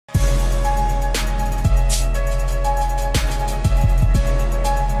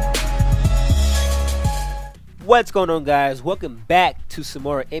What's going on, guys? Welcome back to some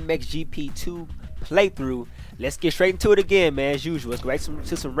more MXGP 2 playthrough. Let's get straight into it again, man. As usual, let's go right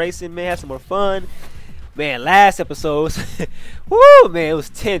to some racing, man. Have some more fun, man. Last episodes, woo, man, it was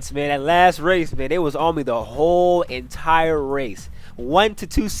tense, man. That last race, man, it was on me the whole entire race. 1 to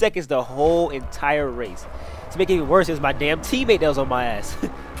 2 seconds the whole entire race. To make it even worse, it was my damn teammate that was on my ass.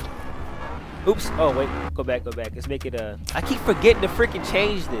 Oops. Oh wait, go back. Let's make it I keep forgetting to freaking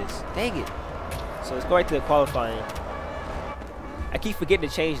change this. Dang it. So let's go right to the qualifying. I keep forgetting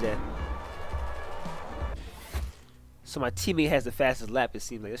to change that. So my teammate has the fastest lap, it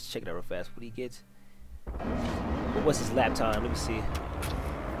seems like. Let's check it out real fast. What he gets? What's his lap time? Let me see.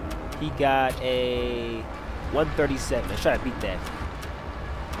 He got a 1:37. Let's try to beat that.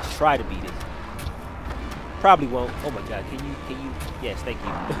 Let's try to beat it. Probably won't. Oh my god, can you? Yes, thank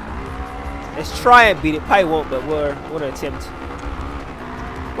you. Let's try and beat it. Probably won't, but we're gonna attempt.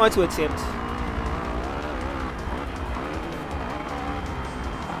 Going to attempt.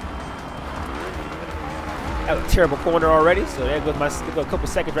 That was a terrible corner already, so there goes a couple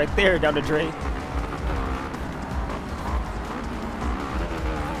seconds right there down the drain.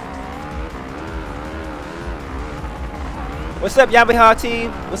 What's up, Yamaha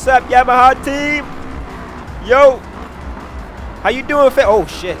team? What's up, Yamaha team? Yo, how you doing, fam? Oh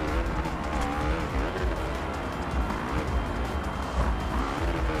shit.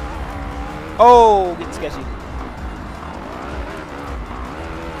 Oh, getting sketchy.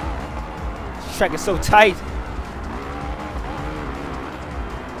 This track is so tight.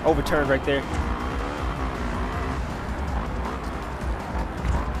 Overturned right there.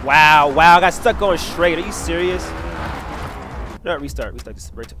 Wow, I got stuck going straight. Are you serious? No, restart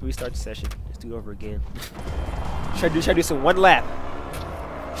the session. Let's do it over again. Try to do this in one lap.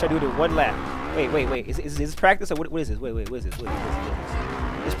 Try to do it in one lap. Wait. Is this practice or what is this? Wait, what is this? What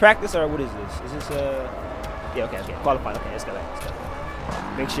is this? Is practice or what is this? Is this yeah, okay. Qualifying. Okay, let's go.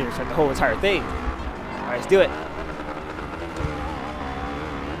 Make sure to start the whole entire thing. Alright, let's do it.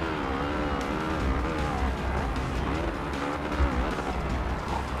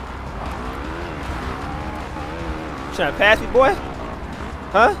 Trying to pass me, boy?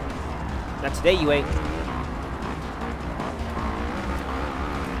 Huh? Not today, you ain't.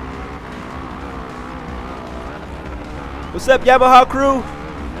 What's up, Yamaha crew?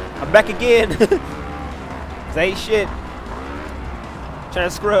 I'm back again. Cause I ain't shit. Trying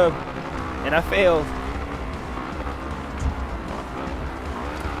to scrub. And I failed.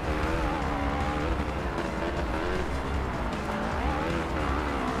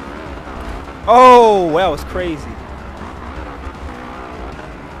 Oh, that was crazy.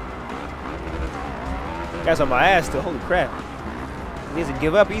 Guy's on my ass still. Holy crap. He doesn't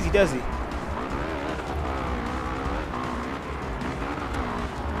give up easy, does he?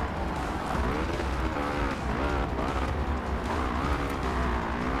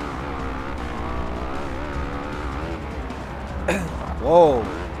 Whoa.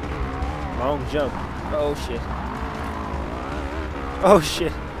 Long jump. Oh shit. Oh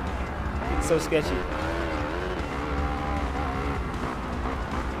shit. It's so sketchy.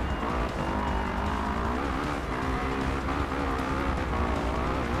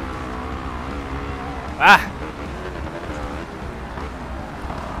 Ah!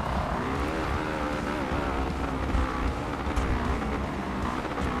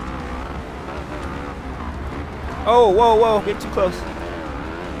 Oh, whoa, get too close.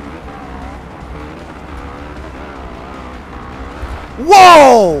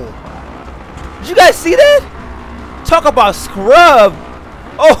 Whoa! Did you guys see that? Talk about scrub!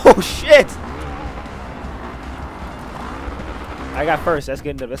 Oh, shit! I got first. That's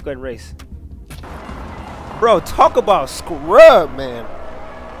good enough. Let's go ahead and race. Bro, talk about scrub, man.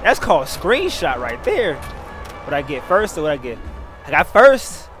 That's called screenshot right there. What I get first or what I get? I got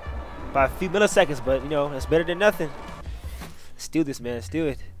first by a few milliseconds, but you know, that's better than nothing. Let's do this, man. Let's do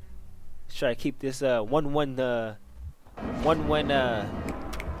it. Let's try to keep this 1-1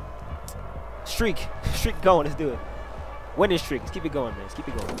 streak going. Let's do it. Winning streak. Let's keep it going, man. Let's keep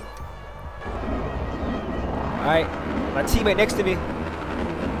it going. All right, my teammate next to me.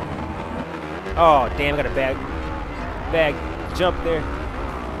 Oh, damn, I got a bag jump there.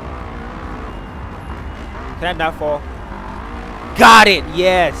 Can I not fall? Got it,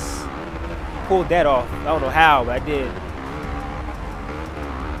 yes. Pulled that off. I don't know how, but I did.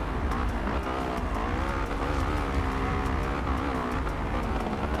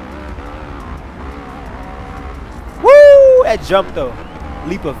 Woo, that jump though.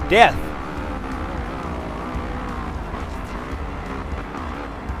 Leap of death.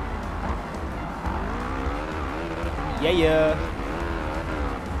 Yeah.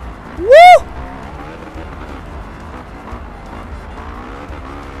 Woo!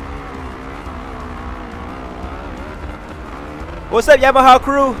 What's up, Yamaha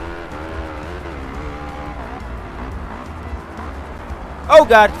crew? Oh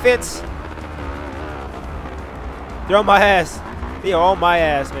God, fence. They're on my ass. They are on my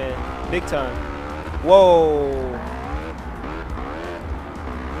ass, man. Big time. Whoa.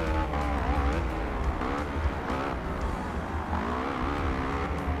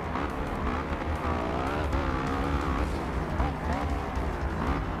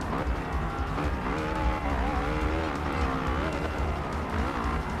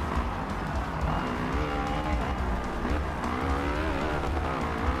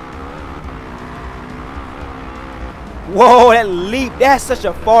 Whoa, that leap, that's such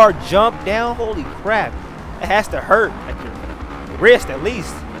a far jump down. Holy crap. That has to hurt at your wrist at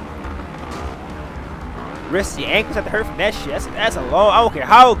least. Wrist, your ankles have to hurt from that shit. That's a long, I don't care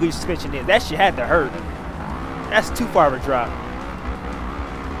how good your suspension is. That shit had to hurt. That's too far of a drop.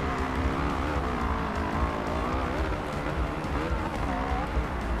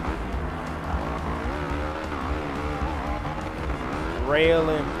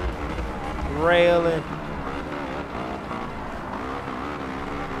 Railing. Railing.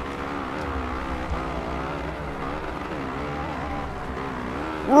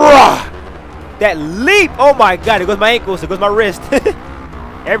 That leap! Oh my God! It goes my ankles. It goes my wrist.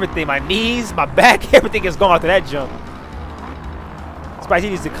 Everything, my knees, my back, everything is gone after that jump. Spicy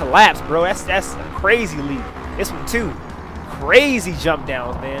needs to collapse, bro. That's a crazy leap. This one too. Crazy jump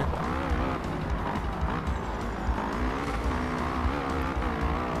downs, man.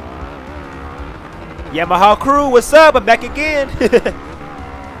 Yamaha crew, what's up? I'm back again.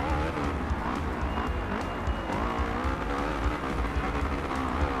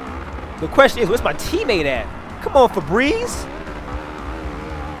 The question is, where's my teammate at? Come on, Febreze.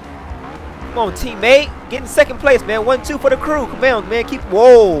 Come on, teammate. Get in second place, man. 1-2 for the crew. Come on, man. Keep.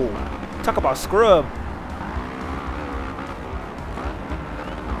 Whoa. Talk about scrub.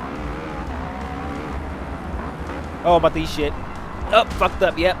 Oh, I'm about to eat shit. Oh, fucked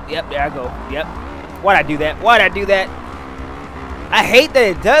up. Yep, there I go. Yep. Why'd I do that? Why'd I do that? I hate that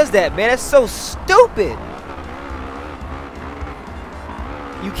it does that, man. That's so stupid.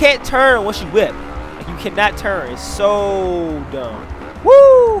 You can't turn once you whip. Like, you cannot turn. It's so dumb.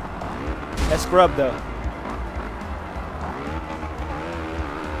 Woo! That's scrub though.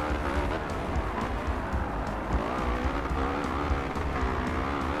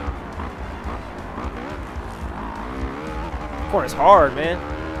 Corner's hard, man.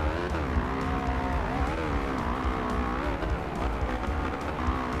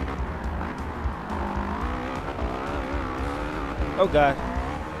 Oh God.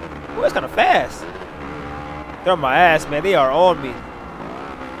 Oh, that's kind of fast. They're on my ass, man. They are on me.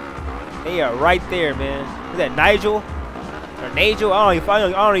 They are right there, man. Is that Nigel? Or Nigel? I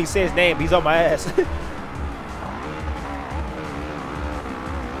don't even say his name, but he's on my ass.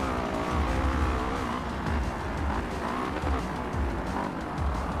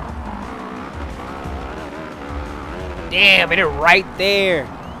 Damn, and they're right there.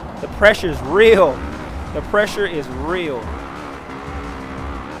 The pressure is real. The pressure is real.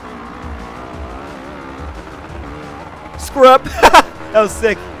 Scrub. That was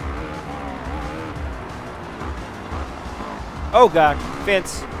sick. Oh God,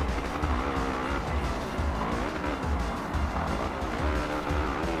 fence.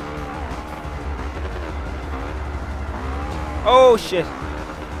 Oh shit.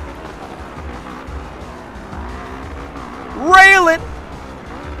 Railing.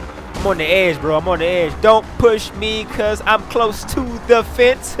 I'm on the edge, bro. I'm on the edge. Don't push me cause I'm close to the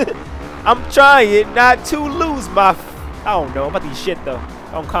fence. I'm trying not to lose my I don't know. I'm about to eat shit though.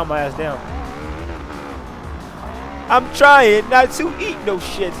 I don't calm my ass down. I'm trying not to eat no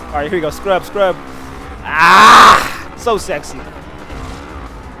shit. Alright, here we go. Scrub, scrub. Ah! So sexy.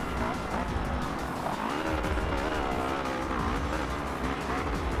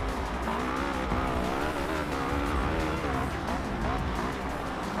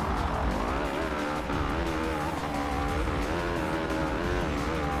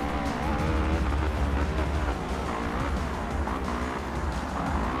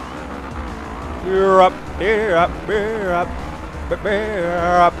 Beer up, beer up, beer up, beer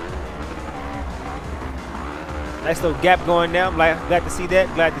up. Nice little gap going down. Glad to see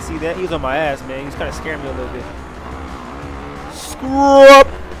that. Glad to see that. He was on my ass, man. He was kind of scaring me a little bit. Scrub.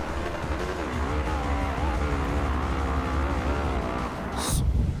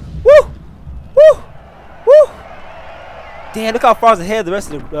 Woo! Woo! Woo! Damn, look how far I was ahead of the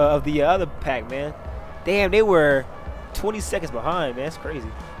rest of the other pack, man. Damn, they were 20 seconds behind, man. That's crazy.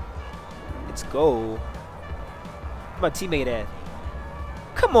 Let's go. Where's my teammate at?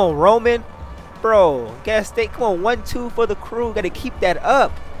 Come on, Roman. bro. Gotta stay. Come on, 1-2 for the crew. Gotta keep that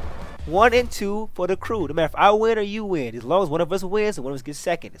up. 1 and 2 for the crew. No matter if I win or you win. As long as one of us wins and one of us gets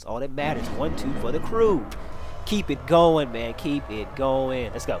second. It's all that matters. 1-2 for the crew. Keep it going, man. Keep it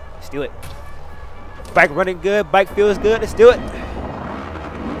going. Let's go. Let's do it. Bike running good. Bike feels good. Let's do it.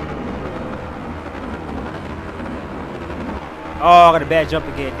 Oh, I got a bad jump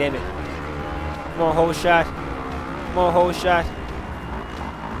again. Damn it. Come on, whole shot. Come on, whole shot.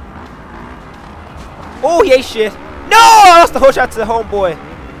 Oh, he ain't shit. No! I lost the whole shot to the homeboy.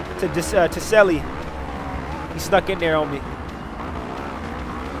 To Selly. He snuck in there on me.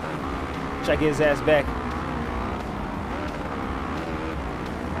 Try to get his ass back.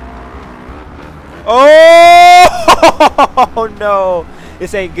 Oh no!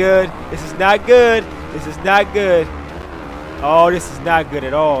 This ain't good. This is not good. This is not good. Oh, this is not good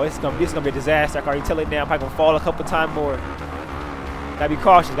at all. It's gonna be a disaster. I can already tell it now. I'm probably gonna fall a couple times more. Gotta be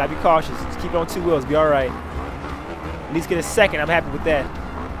cautious. Gotta be cautious. Just keep it on 2 wheels. Be all right. At least get a second. I'm happy with that.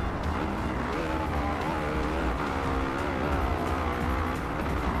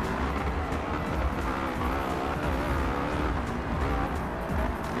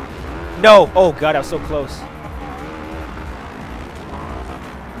 No! Oh god, I was so close.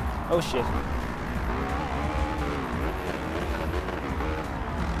 Oh shit.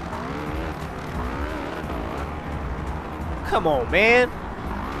 Come on, man.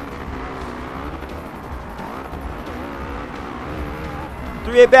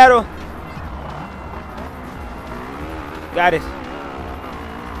 Three-way battle. Got it.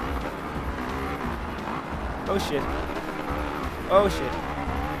 Oh shit. Oh shit.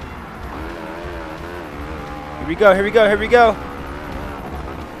 Here we go, here we go, here we go.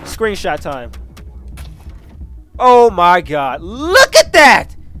 Screenshot time. Oh my god. Look at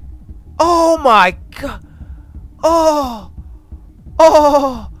that! Oh my god. Oh.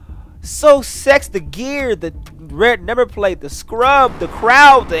 Oh. So sexy. The gear, the red number plate, the scrub, the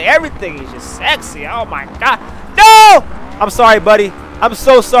crowd, the everything is just sexy. Oh my god. No! I'm sorry, buddy. I'm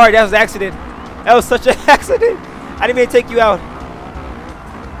so sorry. That was an accident. That was such an accident. I didn't mean to take you out.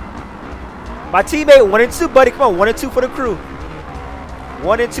 My teammate, 1 and 2, buddy. Come on, 1 and 2 for the crew.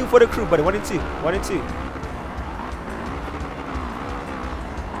 1 and 2 for the crew, buddy. 1 and 2. 1 and 2.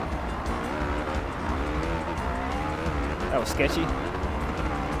 That was sketchy.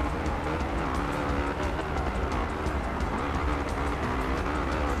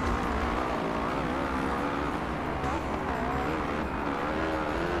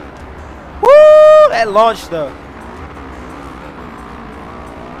 Woo! That launch though.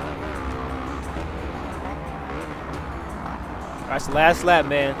 That's the last lap,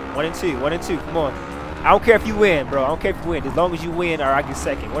 man. 1 and 2. 1 and 2. Come on. I don't care if you win, bro. I don't care if you win. As long as you win or I get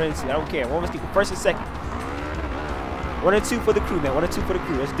second. 1 and 2. I don't care. One of us get first and second. 1 and 2 for the crew, man. 1 and 2 for the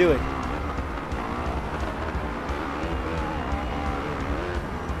crew. Let's do it.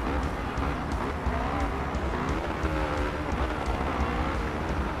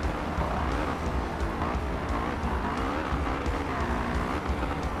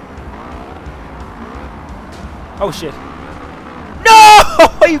 Oh shit.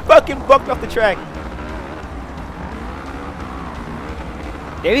 No! He fucking bumped off the track.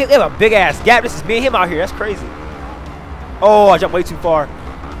 They have a big ass gap. This is me and him out here. That's crazy. Oh, I jumped way too far.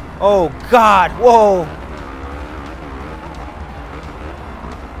 Oh god. Whoa.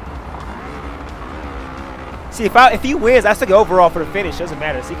 See, if he wins, I still get overall for the finish. Doesn't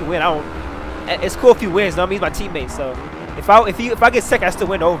matter. So he can win. I don't. It's cool if he wins. No, I mean he's my teammate. So if I get second, I still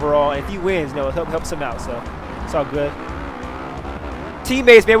win overall. And if he wins, no, it helps him out. So it's all good.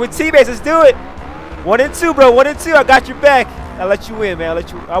 Teammates, man. We're teammates. Let's do it. 1 and 2, bro. 1 and 2. I got your back. I'll let you win, man.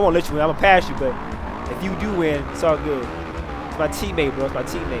 I won't let you win. I'm gonna pass you, but if you do win, it's all good. It's my teammate, bro. It's my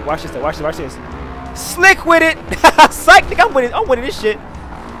teammate. Watch this, though. Watch this. Watch this. Slick with it. Psych, nigga. I'm winning this shit.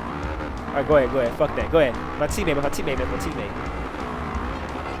 All right, go ahead. Go ahead. Fuck that. Go ahead. My teammate. My teammate. Man. My teammate.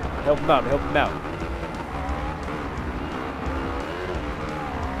 Help him out. Help him out.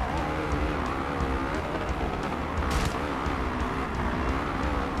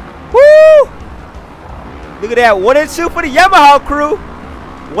 Look at that. 1 and 2 for the Yamaha crew.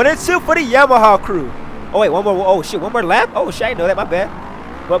 1 and 2 for the Yamaha crew. Oh, wait. One more. Oh, shit. One more lap? Oh, shit. I didn't know that. My bad.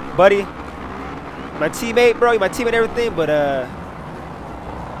 But, buddy, my teammate, bro. You're my teammate and everything, but,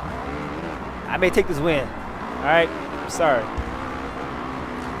 I may take this win. All right? I'm sorry.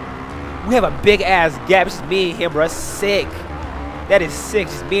 We have a big-ass gap. It's just me and him, bro. That's sick. That is sick.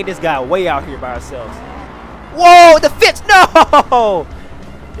 Just me and this guy way out here by ourselves. Whoa! The fits! No!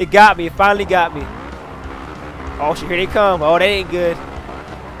 It got me. It finally got me. Oh shit, here they come. Oh, that ain't good.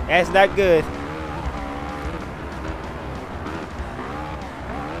 That's not good.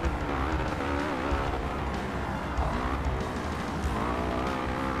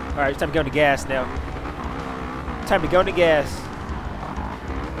 Alright, it's time to go on the gas now. Time to go on the gas.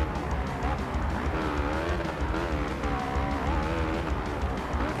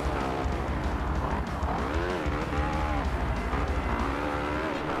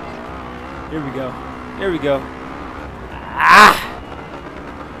 Here we go. Here we go. Ah!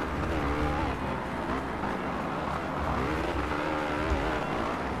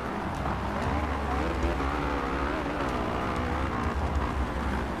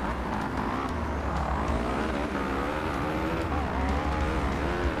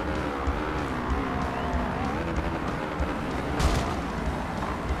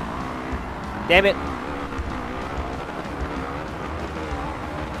 Damn it.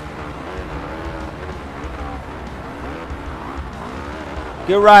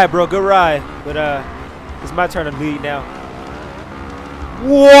 Good ride, bro. Good ride. But it's my turn to lead now.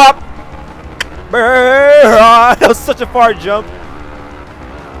 Whoop! That was such a far jump.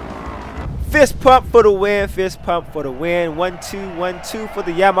 Fist pump for the win. Fist pump for the win. 1-2, 1-2 for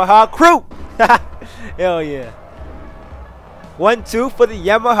the Yamaha crew. Hell yeah. 1-2 for the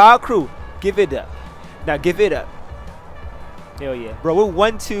Yamaha crew. Give it up. Now give it up. Hell yeah. Bro,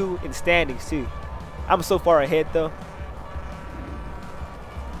 we're 1-2 in standings too. I'm so far ahead though.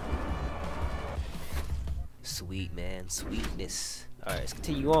 Sweet, man. Sweetness. Alright, let's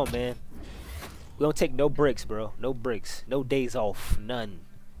continue on, man. We don't take no breaks, bro. No breaks. No days off. None.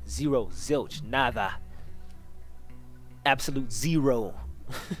 Zero. Zilch. Nada. Absolute zero.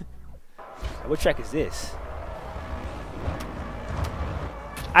 What track is this?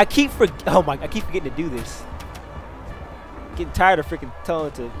 I keep forgetting to do this. Getting tired of freaking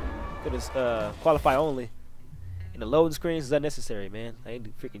telling to qualify only. And the loading screens is unnecessary, man. I need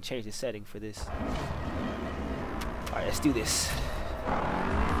to freaking change the setting for this. Alright, let's do this.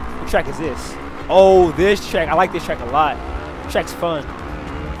 What track is this? Oh, this track. I like this track a lot. This track's fun.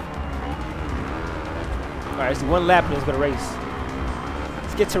 Alright, let's do one lap and let's go to race.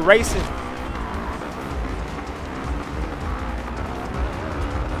 Let's get to racing.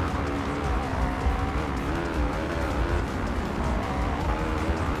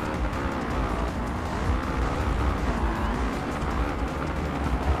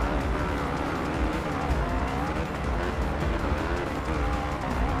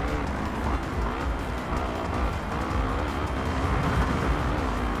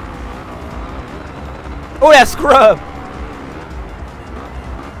 Oh, that scrub!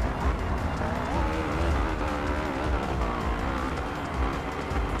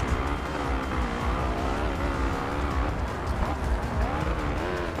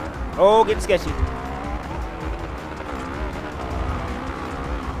 Oh, getting sketchy.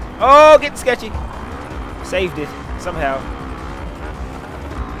 Oh, getting sketcy. Saved it somehow.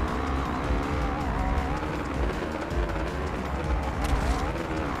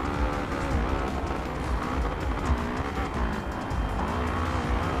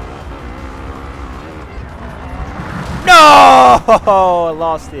 Oh, I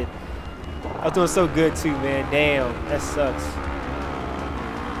lost it. I was doing so good too, man. Damn, that sucks.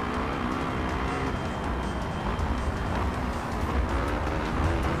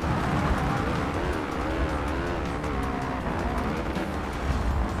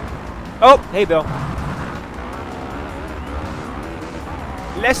 Oh, hey, Bill.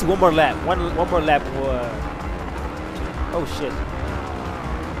 Let's do one more lap. One more lap. Oh shit.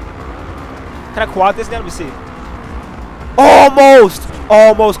 Can I quad this now? Let me see.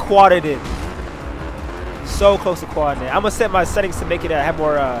 Almost quadded it. So close to quadding it. I'm gonna set my settings to make it have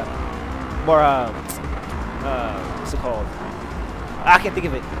more what's it called? I can't think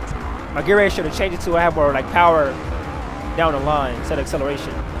of it. My gear ratio to change it to have more like power down the line instead of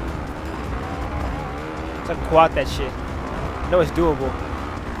acceleration. So I can quad that shit. I know it's doable.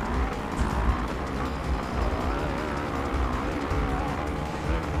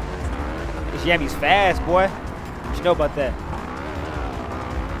 This Yammy's fast, boy. What you know about that?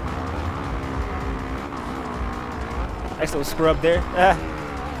 Nice little scrub there.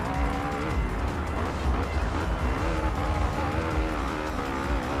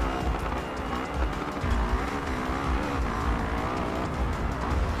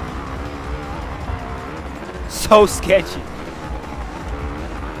 So sketchy.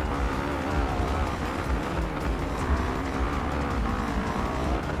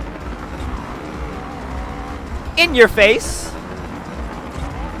 In your face.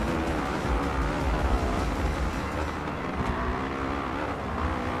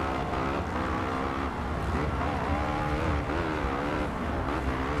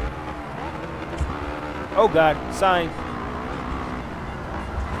 Oh God, sign.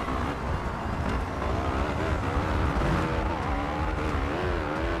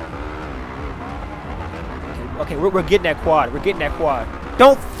 Okay, we're getting that quad. We're getting that quad.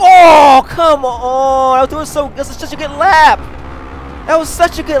 Don't fall! Come on! I was doing so. This was such a good lap. That was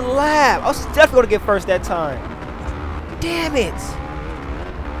such a good lap. I was definitely gonna get first that time. Damn it!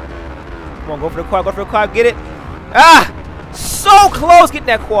 Come on, go for the quad. Go for the quad. Get it. Ah! So close getting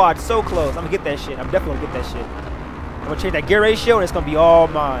that quad. So close. I'm gonna get that shit. I'm definitely gonna get that shit. I'm gonna change that gear ratio and it's gonna be all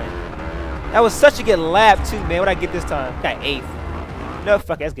mine. That was such a good lap too, man. What did I get this time? Got 8th. No,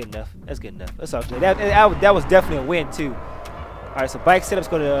 fuck it. That's good enough. That's good enough. That's all good. That was definitely a win too. All right, so bike setup. Let's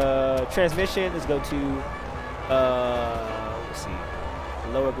go to transmission. Let's go to let's see,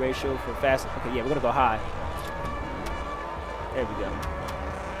 lower ratio for fast. Okay, yeah, we're gonna go high. There we go.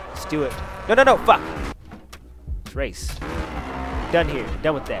 Let's do it. No, no, no. Fuck. It's race. Done here.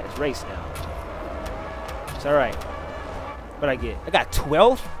 Done with that. It's race now. It's all right. What'd I get? I got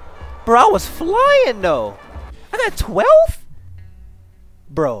 12th. Bro, I was flying though. I got 12th.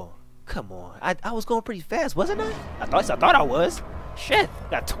 Bro, come on. I was going pretty fast, wasn't I? I thought I was. Shit,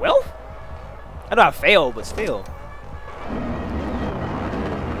 got 12th? I know I failed, but still.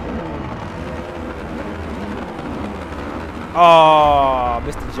 Oh,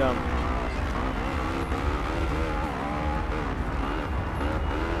 missed the jump.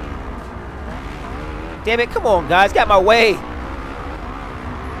 Damn it, come on, guys. Got my way.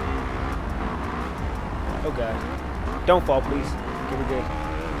 Oh, God. Don't fall, please. Okay, we're good.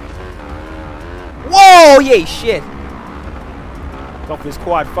 Whoa! Yeah, shit. Go for this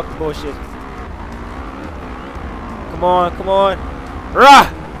quad. Fuck the bullshit. Come on, come on. Rah!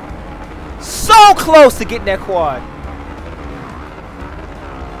 So close to getting that quad.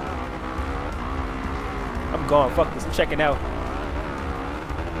 I'm going. Fuck this. I'm checking out.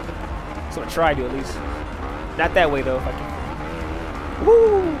 So I'm gonna try to at least. Not that way though. If I can.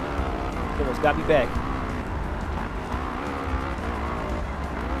 Woo! They almost got me back.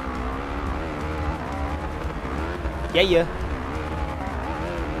 Yeah, yeah.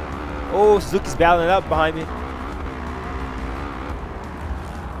 Oh, Suzuki's battling up behind me.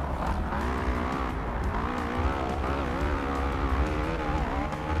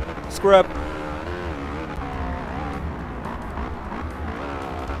 Screw up.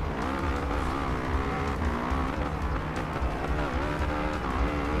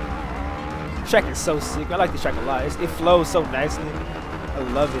 Track is so sick. I like this track a lot. It flows so nicely. I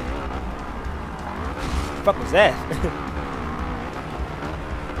love it. What the fuck was that?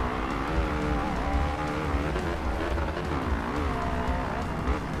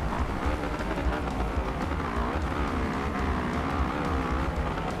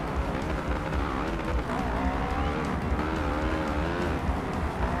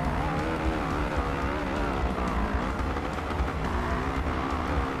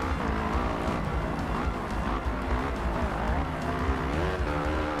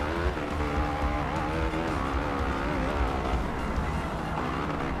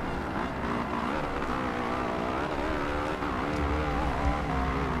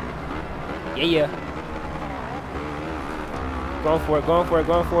 Yeah, yeah. Going for it, going for it,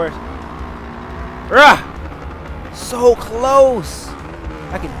 going for it. Rah! So close.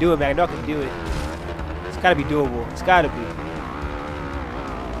 I can do it, man. I know I can do it. It's gotta be doable. It's gotta be.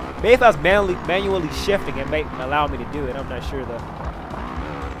 Maybe if I was manually shifting, it might allow me to do it. I'm not sure though.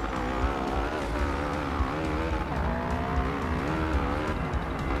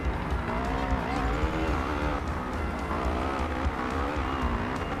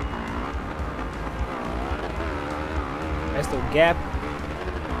 Nice little gap.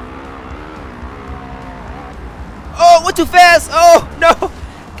 Oh, went too fast. Oh no!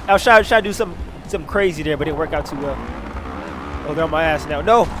 I was trying to do something crazy there, but it didn't work out too well. Oh, they're on my ass now.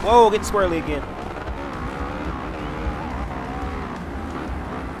 No! Whoa, getting swirly again.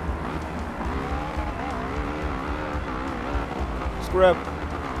 Screw up.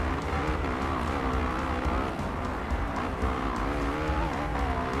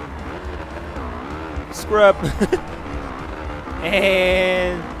 Screw up.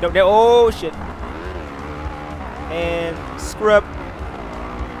 And no, oh shit. And screw up.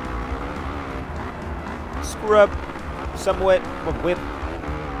 Screw up. Somewhat. Whip.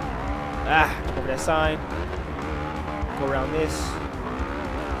 Ah, over that sign. Go around this.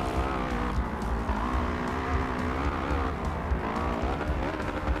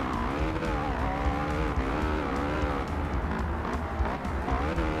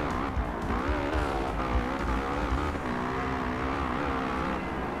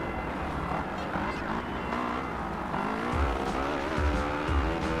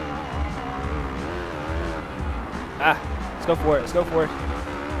 Ah, let's go for it. Let's go for it.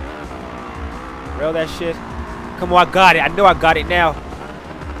 Rail that shit. Come on, I got it. I know I got it now.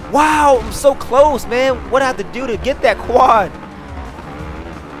 Wow, I'm so close, man. What do I have to do to get that quad?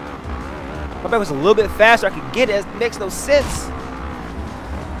 If my bike was a little bit faster, I could get it. It makes no sense.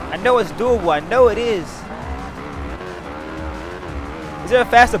 I know it's doable. I know it is. Is there a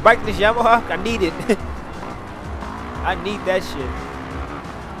faster bike than this Yamaha? I need it. I need that shit.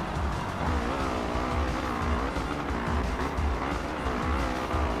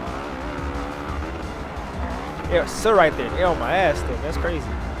 Yeah, so right there. They're on my ass though. That's crazy.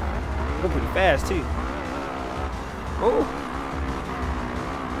 Go pretty fast too. Oh.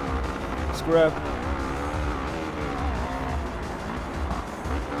 Scrub.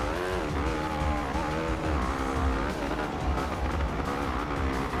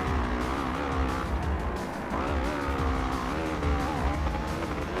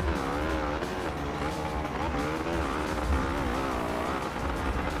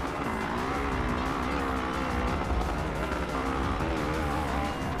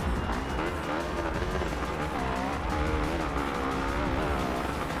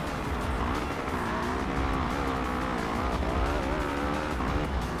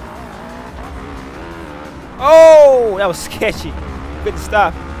 Oh, that was sketchy. Couldn't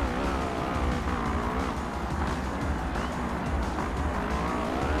stop.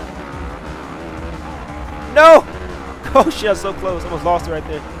 No! Oh shit, I was so close. Almost lost it right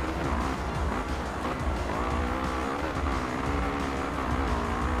there.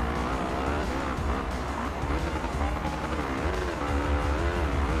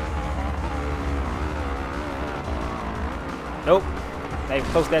 Nope. Not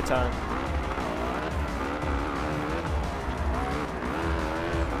even close that time.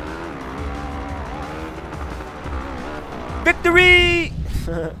 Victory!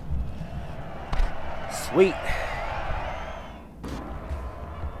 Sweet.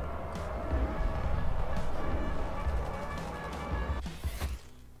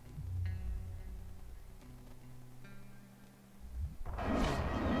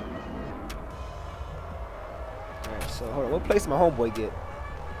 Alright, so hold on. What place did my homeboy get?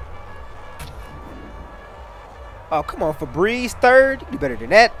 Oh, come on, Febreze third. You do better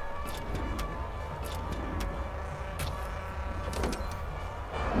than that.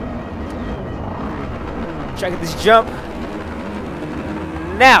 Try to get this jump.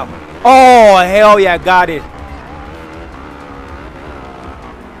 Now. Oh, hell yeah, got it.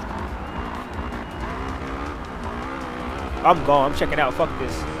 I'm gone. I'm checking out. Fuck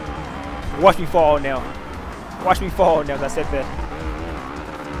this. Watch me fall now. Watch me fall now, as I said that.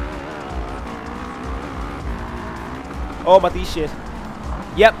 Oh, about these shit.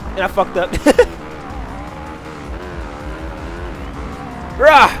 Yep, and I fucked up.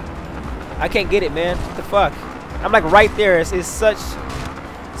 Rah! I can't get it, man. What the fuck? I'm like right there. It's such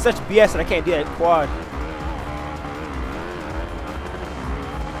BS that I can't do that quad.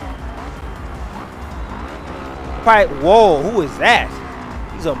 Probably, whoa, who is that?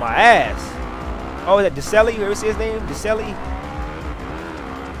 He's on my ass. Oh, is that DeCelli? You ever see his name? DeCelli?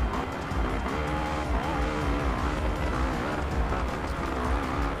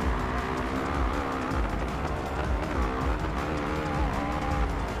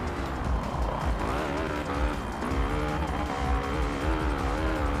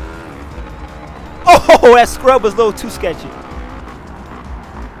 Oh, that scrub was a little too sketchy.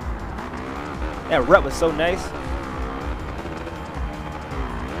 That rut was so nice.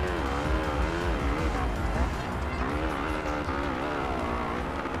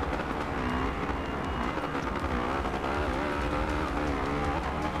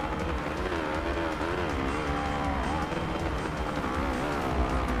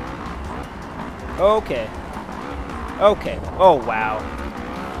 Okay. Okay. Oh, wow.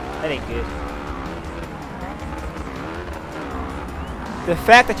 That ain't good. The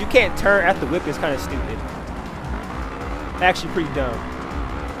fact that you can't turn at the whip is kind of stupid. Actually pretty dumb.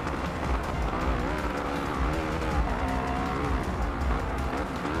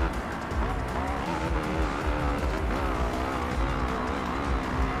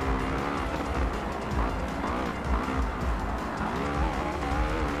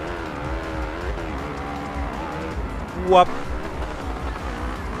 Whoop.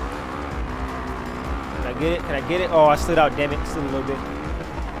 Can I get it? Can I get it? Oh, I slid out, damn it. Slid a little bit.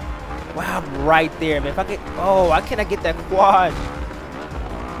 Wow, I'm right there, man. If I get, oh, why can't I get that quad?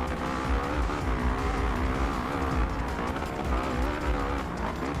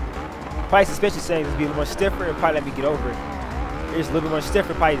 Probably suspension settings would be a little more stiffer and probably let me get over it. It's a little bit more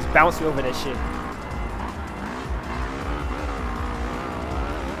stiffer, probably just bounce me over that shit.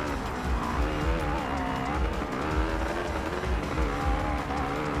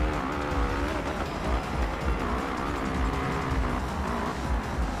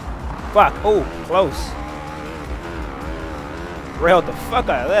 Fuck. Oh, close. Railed the fuck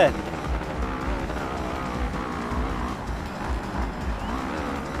out of that.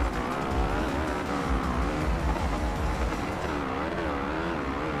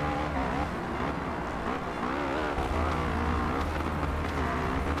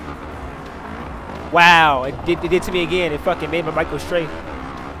 Wow, it did to me again. It fucking made my mic go straight.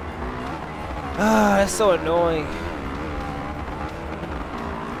 Ah, that's so annoying.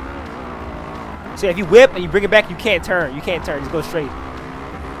 So if you whip and you bring it back, you can't turn. You can't turn. Just go straight.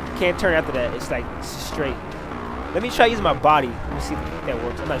 You can't turn after that. It's like it's straight. Let me try using my body. Let me see if that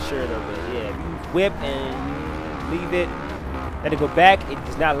works. I'm not sure though, but yeah, if you whip and leave it, let it go back, it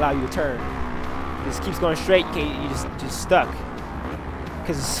does not allow you to turn. It just keeps going straight. You can't. You just stuck.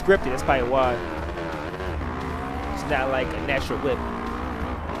 Because it's scripted. That's probably why. It's not like a natural whip.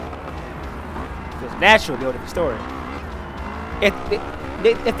 If it's natural, they'll restore it.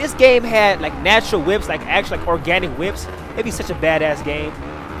 If this game had like natural whips, like actual like organic whips, it'd be such a badass game.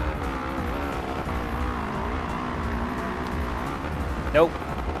 Nope.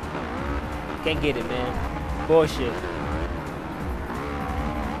 Can't get it, man. Bullshit.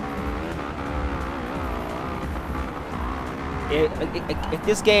 If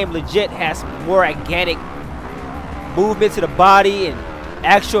this game legit has more organic movement to the body and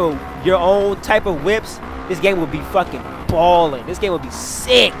actual your own type of whips, this game would be fucking balling. This game would be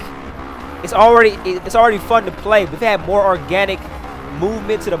sick. It's already fun to play, but if it had more organic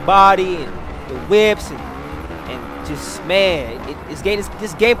movement to the body and the whips and just man, this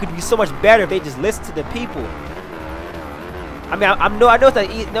game could be so much better if they just listen to the people. I mean, I know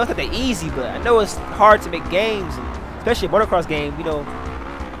it's not that easy, but I know it's hard to make games, and especially a motocross game, you know,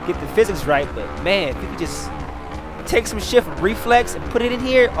 get the physics right. But man, if you could just take some shit from Reflex and put it in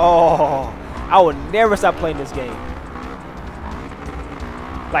here, oh, I would never stop playing this game.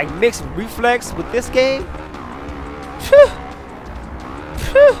 Like mix Reflex with this game.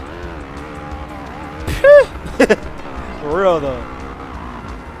 For real though.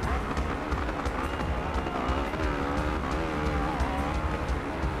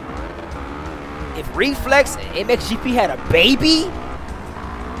 If Reflex and MXGP had a baby,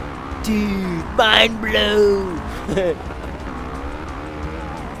 dude, mind blown.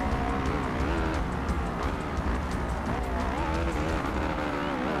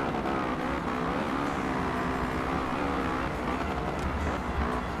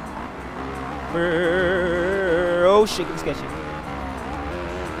 Oh shit, get sketchy.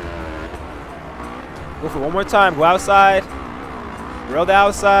 Go for one more time. Go outside. Rail the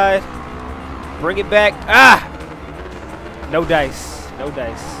outside. Bring it back. Ah! No dice. No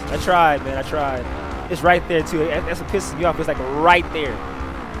dice. I tried, man. I tried. It's right there, too. That's what pisses me off. It's like right there.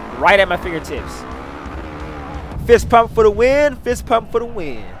 Right at my fingertips. Fist pump for the win. Fist pump for the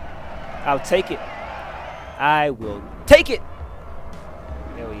win. I'll take it. I will take it.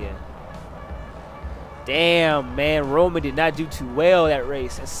 Hell yeah. Damn, man. Roman did not do too well that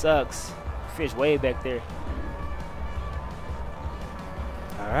race. That sucks. Fish way back there.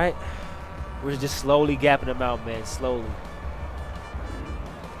 All right. We're just slowly gapping them out, man. Slowly.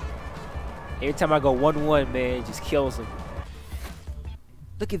 Every time I go 1-1, man, it just kills them.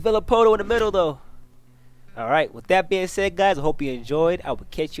 Look at Villapoto in the middle, though. All right. With that being said, guys, I hope you enjoyed. I will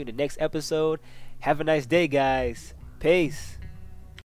catch you in the next episode. Have a nice day, guys. Peace.